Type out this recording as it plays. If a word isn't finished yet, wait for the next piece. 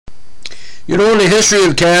You know, in the history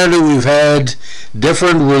of Canada, we've had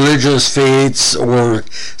different religious faiths or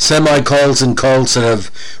semi-cults and cults that have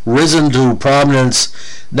risen to prominence.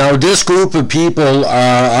 Now, this group of people,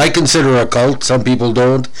 I consider a cult. Some people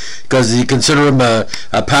don't, because you consider them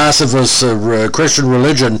a pacifist Christian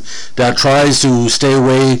religion that tries to stay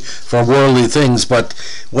away from worldly things. But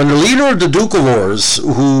when the leader of the Doukhobors,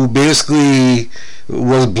 who basically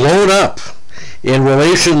was blown up in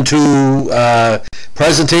relation to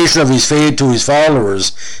presentation of his faith to his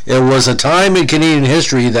followers, it was a time in Canadian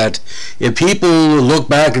history that if people look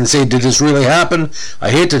back and say, did this really happen? I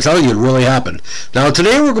hate to tell you, it really happened. Now,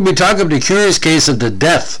 today we're going to be talking about the curious case of the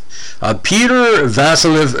death of Peter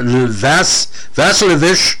Vasilievich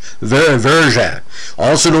Verigin,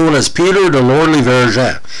 also known as Peter the Lordly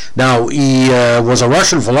Verigin. Now, he was a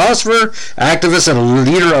Russian philosopher, activist, and a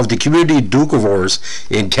leader of the community Doukhobors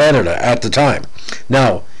in Canada at the time.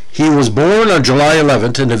 Now, he was born on July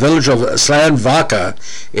 11th in the village of Slanvaka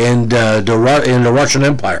in the Russian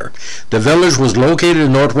Empire. The village was located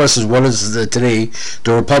in northwest as what is today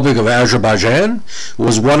the Republic of Azerbaijan. It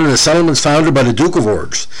was one of the settlements founded by the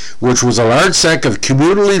Doukhobors, which was a large sect of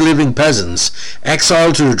communally living peasants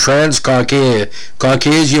exiled to the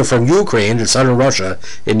Transcaucasia from Ukraine and southern Russia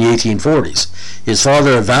in the 1840s. His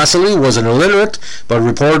father, Vasily, was an illiterate but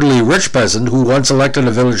reportedly rich peasant who, once elected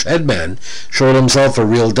a village headman, showed himself a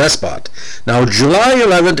real despot. Now, July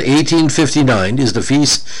 11th, 1859 is the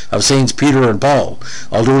feast of Saints Peter and Paul.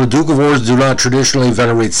 Although the Doukhobors do not traditionally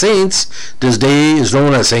venerate saints, this day is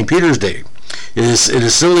known as St. Peter's Day. It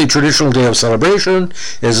is still a traditional day of celebration.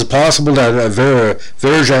 It is possible that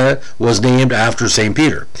Verigin was named after St.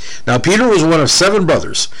 Peter. Now, Peter was one of 7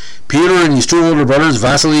 brothers. Peter and his 2 older brothers,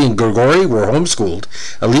 Vasily and Grigory, were homeschooled,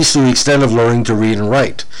 at least to the extent of learning to read and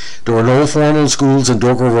write. There were no formal schools in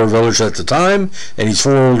Doukhobor village at the time, and his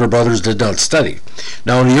 4 older brothers did not study.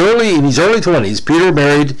 Now, in his early 20s, Peter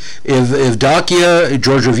married Evdokia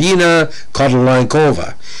Georgievna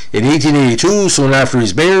Kodolankova. In 1882, soon after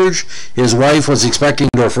his marriage, his wife was expecting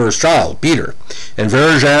their first child, Peter, and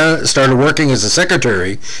Verigin started working as a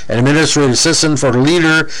secretary and administrative assistant for the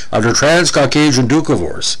leader of the Transcaucasian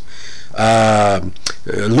Doukhobors,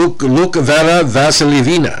 Lukaveta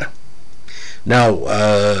Vasilievna. Now,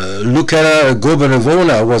 Luketa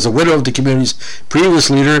Gubanovna was a widow of the community's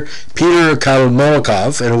previous leader, Peter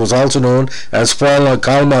Kalmakov, and was also known as Frala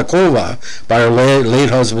Kalmakova by her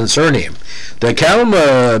late husband's surname. The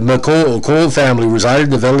Kalmakov family resided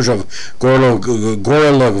in the village of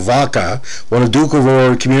Gorilovka, one of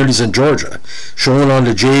Doukhobor communities in Georgia, shown on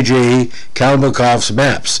the J.J. Kalmakov's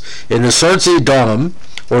maps. In the Surtsey Dom,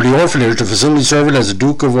 or the orphanage, the facility serving as a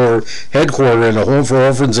Doukhobor headquarters and a home for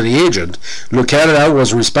orphans and the agent, Luketa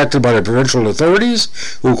was respected by the provincial authorities,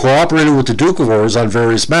 who cooperated with the Doukhobors on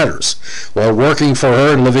various matters. While working for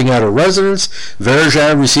her and living at her residence,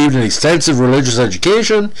 Verigin received an extensive religious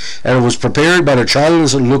education and was prepared by the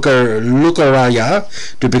childless Lukaraya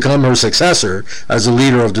to become her successor as the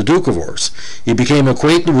leader of the Doukhobors. He became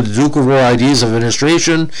acquainted with the Doukhobor ideas of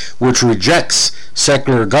administration, which rejects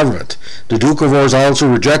secular government. The Doukhobors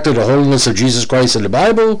also rejected the holiness of Jesus Christ in the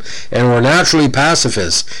Bible and were naturally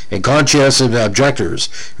pacifists and conscientious objectors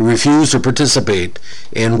who refused to participate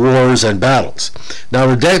in wars and battles. Now,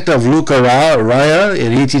 the death of Lukaraya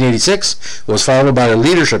in 1886 was followed by a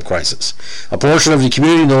leadership crisis. A portion of the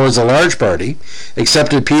community known as the Large Party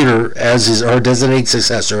accepted Peter as her designated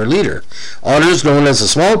successor and leader. Others, known as the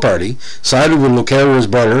Small Party, sided with Lukera's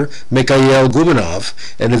brother Mikhail Gubanov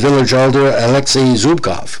and the village elder Alexei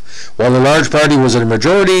Zubkov. While the Large Party was in a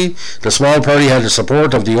majority, the Small Party had the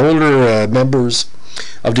support of the older members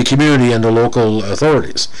of the community and the local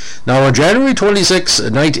authorities. Now, on January 26,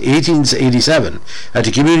 1887, at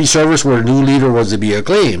the community service where a new leader was to be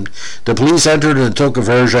acclaimed, the police entered and took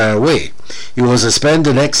Verigin away. He was to spend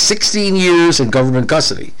the next 16 years in government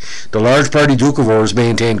custody. The Large Party Doukhobors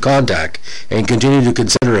maintained contact and continued to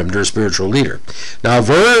consider him their spiritual leader. Now,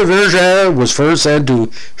 Verigin was first sent to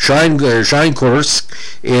Shinkursk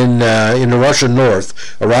in the Russian north,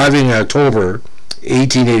 arriving in October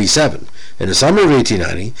 1887. In the summer of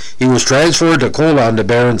 1890, he was transferred to Kola on the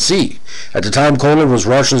Barents Sea. At the time, Kola was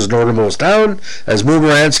Russia's northernmost town, as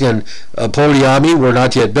Murmansk and Polyami were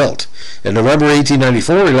not yet built. In November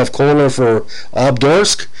 1894, he left Kola for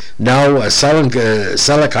Obdorsk, now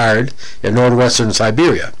Selekhard in northwestern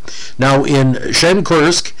Siberia. Now, in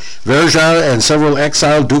Shenkursk, Verigin and several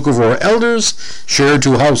exiled Doukhobor elders shared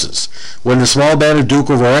 2 houses. When the small band of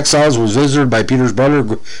Doukhobor exiles was visited by Peter's brother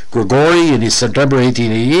Grigory in September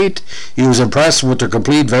 1888, he was impressed with their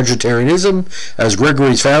complete vegetarianism, as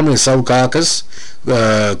Grigory's family in South Caucasus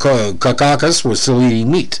Caucasus was still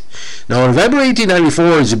eating meat. Now, in November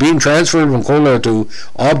 1894, as being transferred from Kola to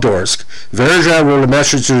Obdorsk, Verigin wrote a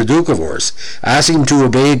message to the Doukhobors, asking him to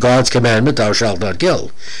obey God's commandment, "Thou shalt not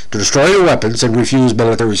kill," to destroy their weapons and refuse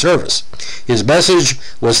military service. His message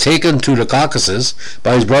was taken to the Caucasus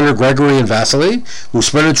by his brother Gregory and Vasily, who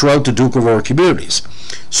spread it throughout the Doukhobor communities.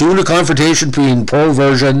 Soon a confrontation between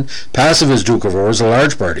pro-Verigin pacifist Doukhobors, a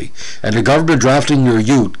large party, and the government drafting their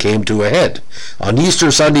youth came to a head. On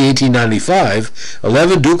Easter Sunday 1895,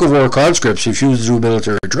 11 Doukhobor conscripts refused to do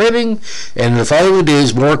military training, and in the following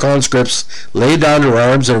days more conscripts laid down their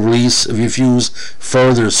arms and refused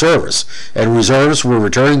further service, and reservists were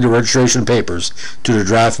returning the registration papers to the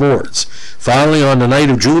draft boards. Finally, on the night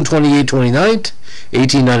of June 28-29th,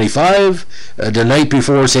 1895, the night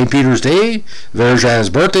before St. Peter's Day, Verigin's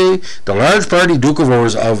birthday, the large party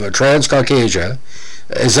Doukhobors of Transcaucasia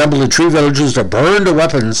assembled in 3 villages to burn the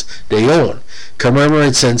weapons they own,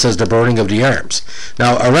 commemorated since as the burning of the arms.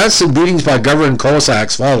 Now, arrests and beatings by government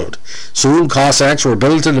Cossacks followed. Soon, Cossacks were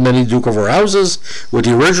billeted in many Doukhobor houses, with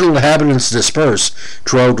the original inhabitants dispersed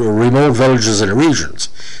throughout remote villages and regions.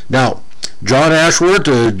 Now, John Ashworth,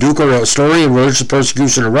 the Doukhobor Story and Religious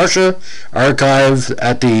Persecution in Russia, archived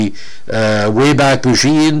at the Wayback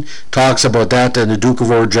Machine, talks about that in the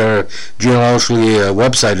Doukhobor genealogy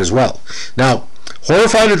website as well. Now,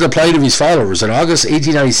 horrified at the plight of his followers, in August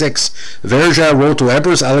 1896, Verigin wrote to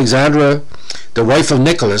Empress Alexandra, the wife of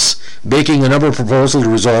Nicholas, making a number of proposals to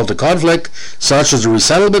resolve the conflict, such as the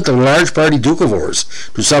resettlement of large party Doukhobors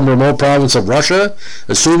to some remote province of Russia,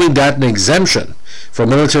 assuming that an exemption from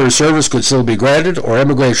military service could still be granted, or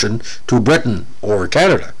emigration to Britain or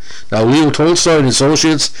Canada. Now, Leo Tolstoy and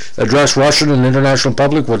associates addressed Russian and international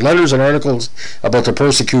public with letters and articles about the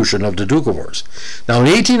persecution of the Doukhobors. Now, in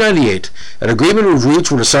 1898, an agreement was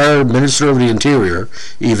reached with the Tsar Minister of the Interior,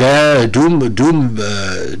 Ivan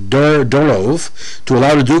Donov, to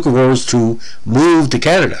allow the Doukhobors to move to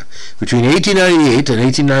Canada. Between 1898 and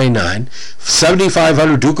 1899,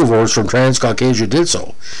 7,500 Doukhobors from Transcaucasia did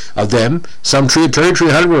so. Of them, some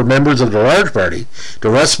 3,300 were members of the large party. The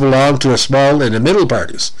rest belonged to the small and the middle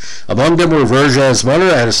parties. Among them were Verigin's mother,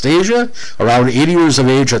 Anastasia, around 80 years of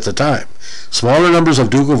age at the time. Smaller numbers of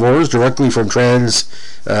Doukhobors directly from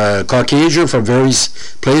Transcaucasia from various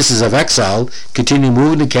places of exile continued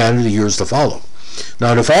moving to Canada the years to follow.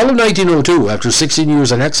 Now, in the fall of 1902, after 16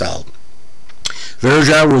 years in exile,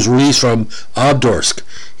 Verigin was released from Obdorsk.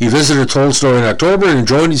 He visited Tolstoy in October and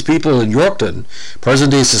joined his people in Yorkton,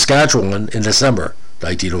 present-day Saskatchewan, in December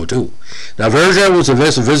 1902. Now, Verigin was to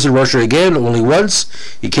visit Russia again only once.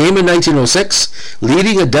 He came in 1906,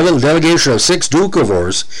 leading a delegation of 6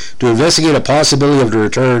 Doukhobors to investigate a possibility of the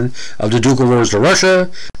return of the Doukhobors to Russia,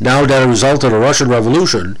 now that as a result of the Russian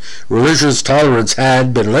Revolution, religious tolerance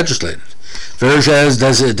had been legislated. Verigin's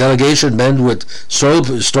delegation met with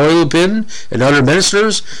Stolypin and other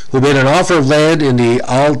ministers, who made an offer of land in the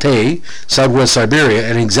Altai, southwest Siberia,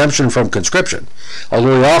 and exemption from conscription.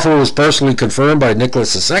 Although the offer was personally confirmed by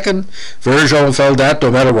Nicholas II, Verigin felt that,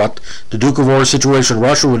 no matter what, the Doukhobor situation in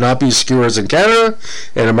Russia would not be as secure as in Canada,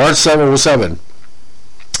 and in March 707,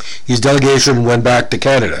 his delegation went back to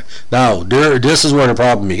Canada. Now, this is where the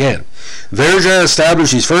problem began. Verigin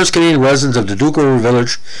established his first Canadian residence of the Doukhobor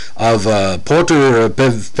village of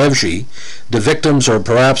Poturpevshi, the victims, or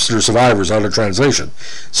perhaps their survivors, out of translation,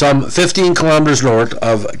 some 15 kilometers north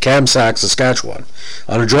of Kamsack, Saskatchewan.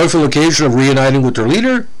 On a joyful occasion of reuniting with their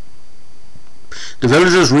leader, the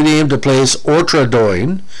villagers renamed the place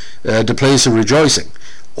Otradoin, the place of rejoicing.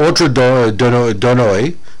 Otradoin,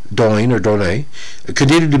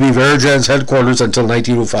 continued to be Verigin's headquarters until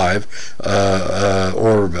 1905,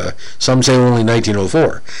 or some say only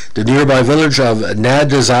 1904. The nearby village of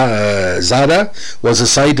Nadzada was the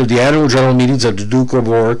site of the annual general meetings of the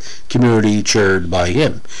Doukhobor community chaired by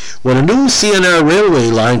him. When a new CNR railway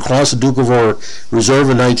line crossed the Doukhobor Reserve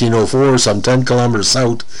in 1904, some 10 kilometers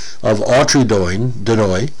south of Otradoin,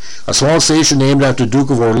 a small station named after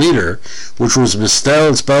Doukhobor leader, which was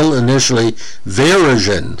spelled initially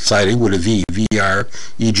Verigin, citing with a V,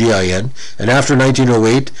 V-R-E-G-I-N, and after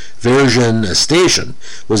 1908, Verigin Station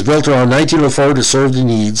was built around 1904 to serve the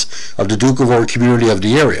needs of the Doukhobor community of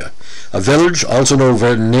the area. A village, also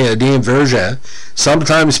named Verigin,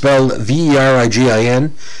 sometimes spelled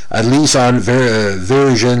V-E-R-I-G-I-N, at least on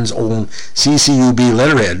Verigin's own CCUB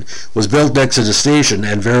letterhead, was built next to the station,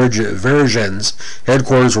 and Verigin's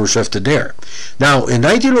headquarters were shifted there. Now, in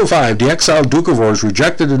 1905, the exiled Doukhobors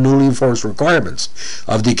rejected the newly enforced requirements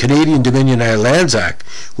of the Canadian Dominion Lands Act,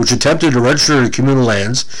 which attempted to register the communal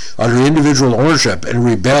lands under individual ownership, and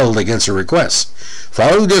rebelled against the requests.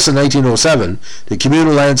 Following this, in 1907, the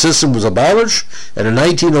communal land system system was abolished, and in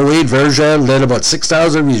 1908, Verigin led about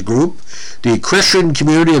 6,000 of his group, the Christian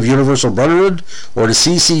Community of Universal Brotherhood, or the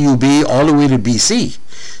CCUB, all the way to BC.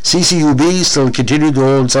 CCUB still continued to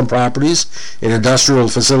own some properties in industrial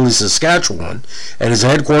facilities, Saskatchewan, and his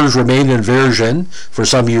headquarters remained in Verigin for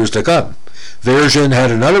some years to come. Verigin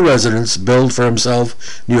had another residence built for himself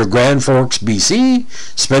near Grand Forks, BC,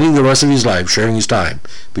 spending the rest of his life sharing his time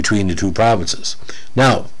between the two provinces.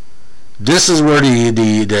 Now, this is where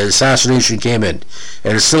the assassination came in,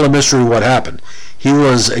 and it's still a mystery what happened. He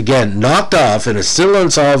was, again, knocked off in a still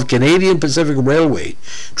unsolved Canadian Pacific Railway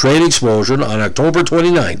train explosion on October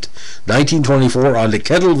 29, 1924, on the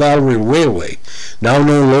Kettle Valley Railway, now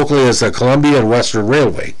known locally as the Columbia and Western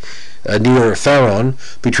Railway, near Ferron,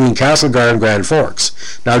 between Castlegar and Grand Forks.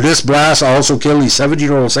 Now, this blast also killed the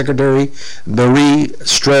 17-year-old Secretary Marie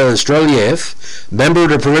Streliev, member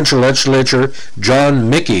of the provincial legislature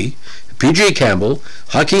John Mickey, P.J. Campbell,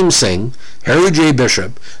 Hakeem Singh, Harry J.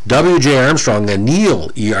 Bishop, W.J. Armstrong, and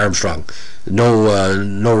Neil E. Armstrong.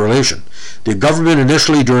 No relation. The government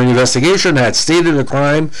initially, during the investigation, had stated the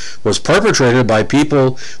crime was perpetrated by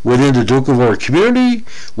people within the Doukhobors community,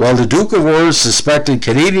 while the Doukhobors suspected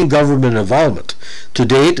Canadian government involvement. To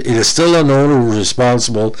date, it is still unknown who was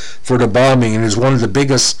responsible for the bombing, and is one of the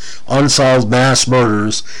biggest unsolved mass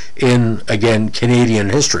murders in, again,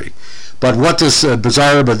 Canadian history. But what is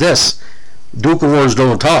bizarre about this? Doukhobors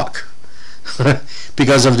don't talk.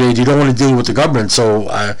 Because of you don't want to deal with the government,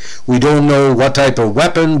 so we don't know what type of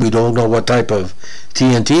weapon, we don't know what type of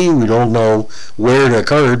TNT, we don't know where it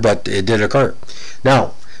occurred, but it did occur.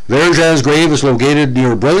 Now, Verigin's grave is located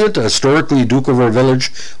near Brilliant, a historically Doukhobor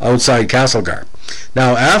village outside Castlegar.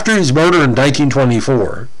 Now, after his murder in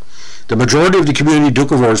 1924, the majority of the community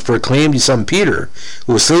Doukhobors proclaimed his son Peter,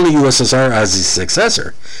 who was still in the USSR, as his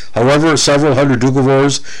successor. However, several hundred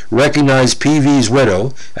Doukhobors recognized PV's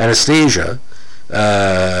widow, Anastasia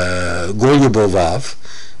Golyubov,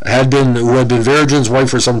 who had been Verigin's wife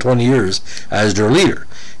for some 20 years, as their leader.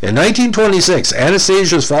 In 1926,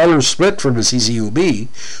 Anastasia's father split from the CCUB,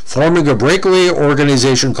 forming a breakaway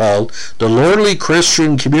organization called the Lonely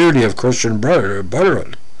Christian Community of Christian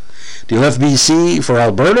Brotherhood. They left BC for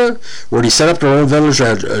Alberta, where they set up their own village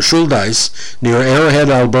at Schuldeis, near Arrowhead,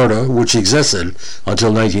 Alberta, which existed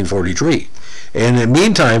until 1943. And in the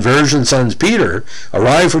meantime, Verigin's son Peter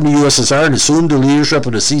arrived from the USSR and assumed the leadership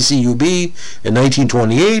of the CCUB in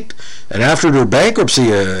 1928, and after their bankruptcy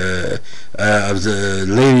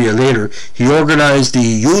later, he organized the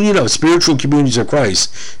Union of Spiritual Communities of Christ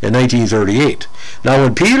in 1938. Now,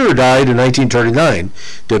 when Peter died in 1939,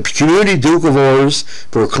 the community Doukhobors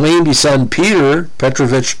proclaimed his son Peter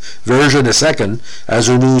Petrovich Verigin II as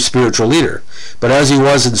their new spiritual leader. But as he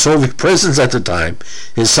was in Soviet prisons at the time,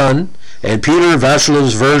 his son, and Peter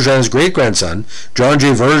Vasilyevich Verigin's great-grandson, John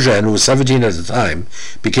J. Verigin, who was 17 at the time,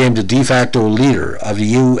 became the de facto leader of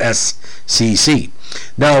the USCC.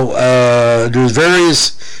 Now, there's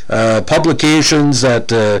various publications that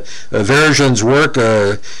Verigin's work,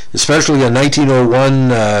 especially in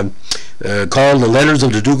 1901, called The Letters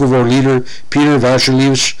of the Doukhobor Leader Peter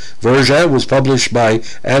Vasilyevich Verigin, was published by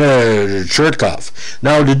Anna Chertkov.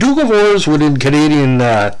 Now, the Doukhobors within Canadian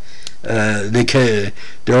they're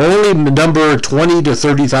only number 20 to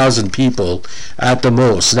 30,000 people at the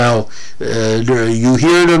most. Now, you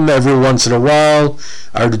hear them every once in a while.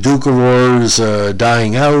 Are the Doukhobors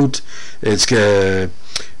dying out? It's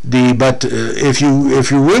but if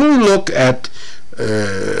you really look at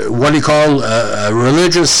what you call a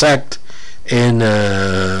religious sect in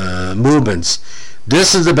movements,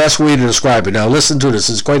 this is the best way to describe it. Now, listen to this.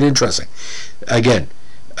 It's quite interesting. Again,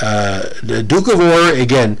 the Doukhobor,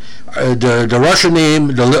 again, the Russian name,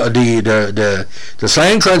 the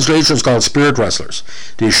slang translation is called spirit wrestlers.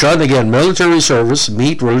 They shun, again, military service,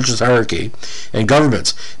 meet religious hierarchy, and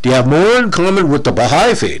governments. They have more in common with the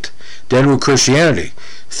Baha'i faith than with Christianity.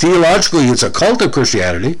 Theologically, it's a cult of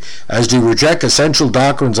Christianity, as they reject essential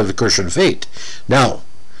doctrines of the Christian faith. Now,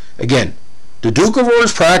 again, the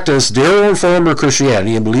Doukhobors practice their own form of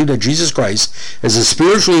Christianity and believe that Jesus Christ is a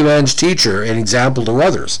spiritually advanced teacher and example to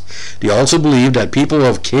others. They also believe that people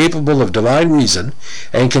are capable of divine reason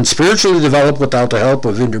and can spiritually develop without the help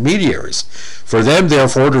of intermediaries. For them,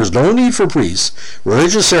 therefore, there is no need for priests,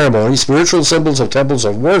 religious ceremonies, spiritual symbols of temples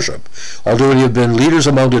of worship, although they have been leaders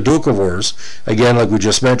among the Doukhobors, again, like we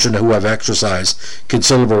just mentioned, who have exercised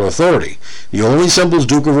considerable authority. The only symbols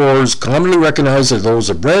Doukhobors commonly recognize are those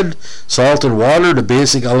of bread, salt, and water, the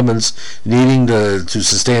basic elements needing to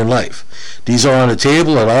sustain life. These are on the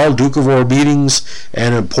table at all Doukhobor meetings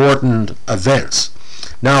and important events.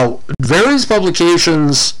 Now, various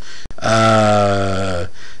publications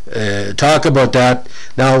talk about that.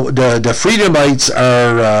 Now, the Freedomites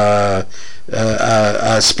are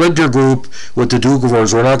a splinter group with the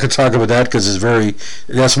Doukhobors. We're not going to talk about that because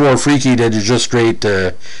that's more freaky than just straight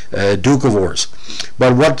Doukhobors.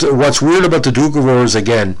 But what's weird about the Doukhobors,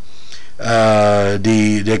 again,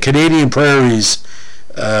 the Canadian prairies,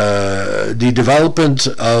 the development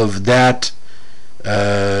of that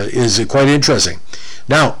is quite interesting.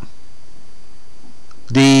 Now,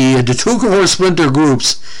 the Doukhobor splinter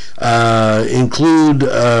groups include,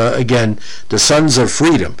 again, the Sons of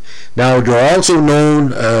Freedom. Now, they're also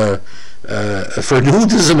known for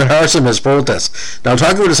nudism and arson as protests. Now,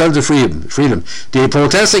 talking about the Sons of Freedom, they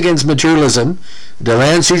protest against materialism, the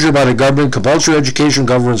land seizure by the government, compulsory education,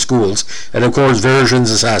 government schools, and of course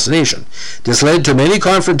Verigin's assassination. This led to many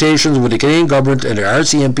confrontations with the Canadian government and the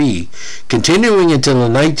RCMP, continuing until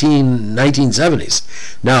the 1970s.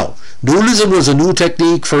 Now, nudism was a new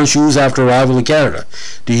technique first used after arrival in Canada.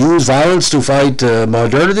 They used violence to fight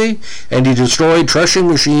modernity, and they destroyed threshing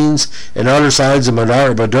machines and other sides of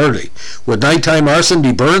modernity. With nighttime arson,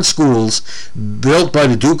 they burned schools built by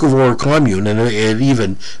the Doukhobor commune and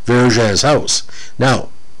even Verigin's house. Now,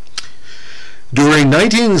 during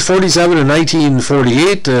 1947 and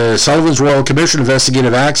 1948, Sullivan's Royal Commission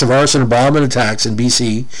investigated acts of arson and bombing attacks in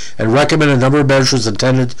BC and recommended a number of measures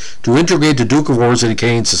intended to integrate the Doukhobors into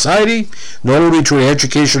Canadian society, notably through the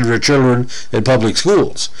education of their children in public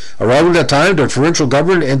schools. Around that time, the provincial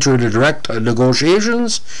government entered into direct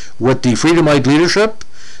negotiations with the Freedomite leadership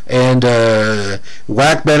and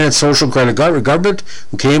Wack Bennett's social credit government,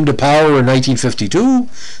 who came to power in 1952,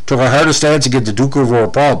 took a harder stance against the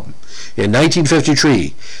Doukhobor problem. In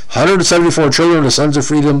 1953, 174 children of the Sons of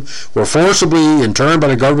Freedom were forcibly interned by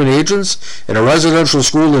the government agents in a residential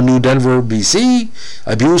school in New Denver, BC.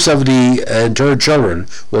 Abuse of the interned children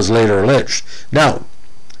was later alleged. Now,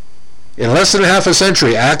 in less than half a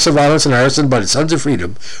century, acts of violence and arson by the Sons of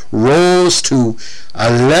Freedom rose to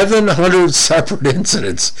 1,100 separate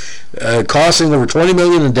incidents, costing over $20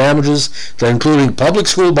 million in damages, including public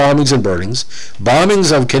school bombings and burnings,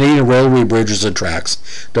 bombings of Canadian railway bridges and tracks,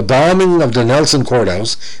 the bombing of the Nelson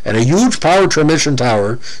Courthouse, and a huge power transmission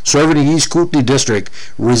tower serving the East Kootenay district,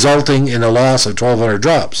 resulting in a loss of 1,200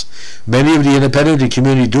 jobs. Many of the independent and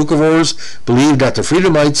community Doukhobors believed that the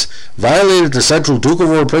Freedomites violated the central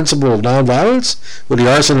Doukhobor principle of nonviolence with the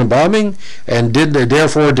arson and bombing, and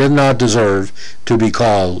therefore did not deserve to be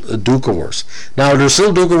called Doukhobors. Now, there's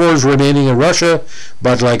still Doukhobors remaining in Russia,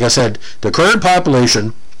 but like I said, the current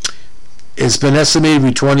population has been estimated to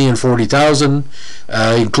be 20 and 40,000,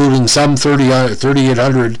 including some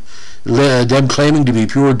 3,800, them claiming to be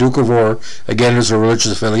pure Doukhobor, again as a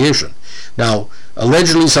religious affiliation. Now,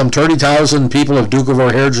 allegedly some 30,000 people of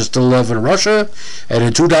Doukhobor heritage still live in Russia, and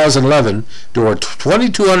in 2011 there were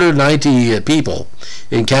 2,290 people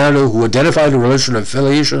in Canada who identified a religious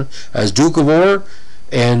affiliation as Doukhobor,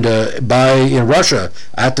 and in Russia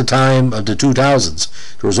at the time of the 2000s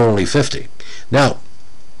there was only 50. Now,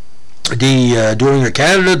 during the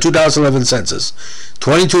Canada 2011 census,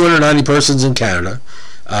 2,290 persons in Canada,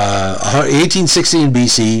 1860 in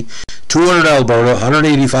BC, 200 in Alberta,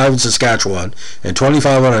 185 in Saskatchewan, and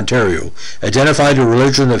 25 in Ontario, identified a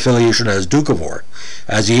religion affiliation as Doukhobor.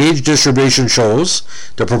 As the age distribution shows,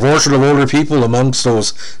 the proportion of older people amongst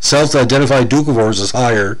those self-identified Doukhobors is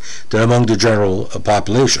higher than among the general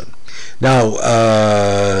population. Now,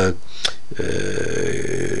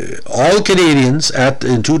 all Canadians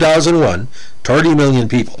in 2001, 30 million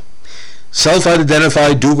people.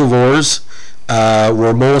 Self-identified Doukhobors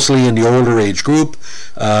were mostly in the older age group.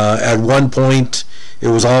 At one point, it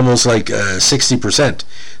was almost like 60%.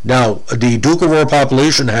 Now, the Doukhobor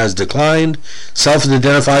population has declined,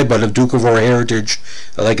 self-identified but of Doukhobor heritage,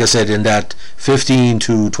 like I said, in that 15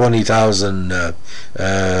 to 20,000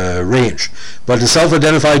 range. But the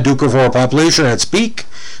self-identified Doukhobor population at its peak,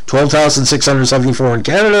 12,674 in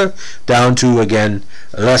Canada, down to, again,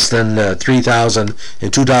 less than 3,000 in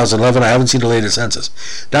 2011. I haven't seen the latest census.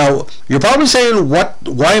 Now, you're probably saying,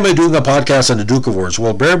 why am I doing a podcast on the Doukhobors?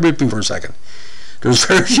 Well, bear with me for a second. There's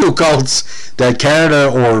very few cults that Canada,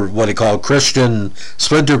 or what they call Christian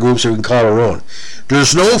splinter groups, we can call our own.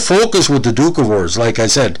 There's no focus with the Doukhobors. Like I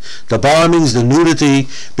said, the bombings, the nudity,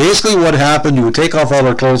 basically what happened, you would take off all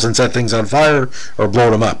their clothes and set things on fire or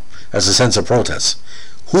blow them up as a sense of protest.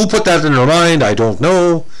 Who put that in their mind? I don't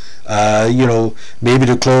know. Maybe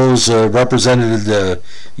the clothes represented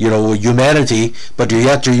humanity, but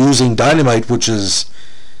yet they're using dynamite, which is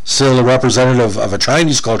still a representative of a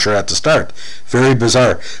Chinese culture at the start. Very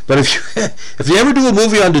bizarre. But if you if you ever do a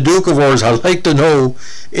movie on the Doukhobors, I'd like to know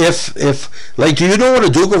if like, do you know what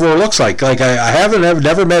a Doukhobor looks like? Like, I've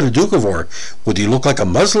never met a Doukhobor. Would he look like a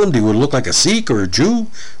Muslim? Do he look like a Sikh or a Jew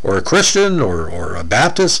or a Christian or a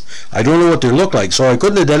Baptist? I don't know what they look like, so I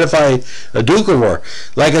couldn't identify a Doukhobor.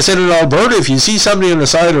 Like I said, in Alberta, if you see somebody on the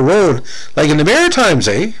side of the road, like in the Maritimes,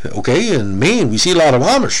 okay, in Maine, we see a lot of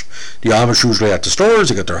Amish. The Amish usually at the stores,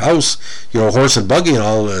 they got their house, horse and buggy and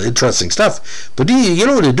all interesting stuff. But the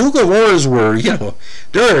Doukhobors were,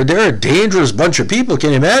 they're a dangerous bunch of people.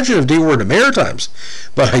 Can you imagine if they were in the Maritimes?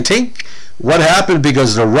 But I think what happened,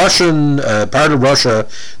 because the Russian part of Russia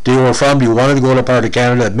they were from, they wanted to go to a part of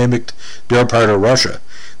Canada that mimicked their part of Russia.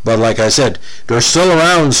 But like I said, they're still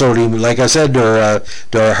around, so like I said, they're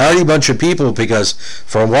a hardy bunch of people, because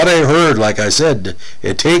from what I heard, like I said,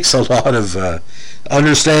 it takes a lot of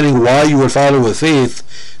understanding why you would follow a faith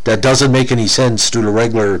that doesn't make any sense to the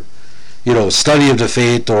regular study of the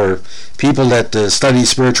faith, or people that study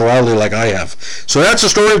spirituality like I have. So that's the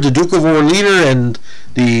story of the Doukhobor leader, and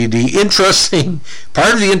the interesting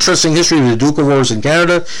part of the interesting history of the Doukhobors in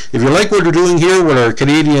Canada. If you like what we're doing here with our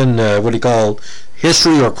Canadian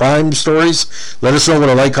history or crime stories, let us know with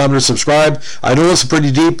a like, comment, and subscribe. I know it's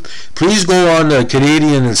pretty deep. Please go on the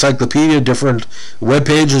Canadian Encyclopedia, different web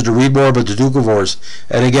pages, to read more about the Doukhobors.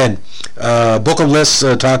 And again, Book of Lists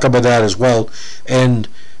talk about that as well. And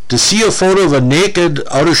to see a photo of a naked,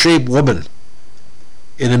 out-of-shape woman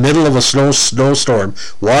in the middle of a snowstorm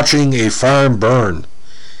watching a farm burn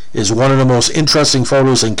is one of the most interesting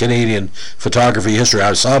photos in Canadian photography history.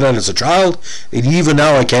 I saw that as a child, and even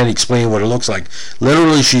now I can't explain what it looks like.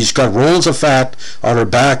 Literally, she's got rolls of fat on her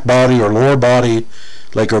back body or lower body,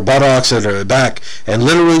 like her buttocks and her back, and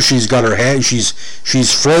literally she's got her hand, she's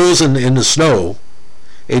frozen in the snow,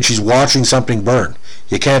 and she's watching something burn.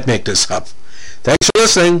 You can't make this up. Thanks for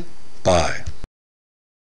listening. Bye.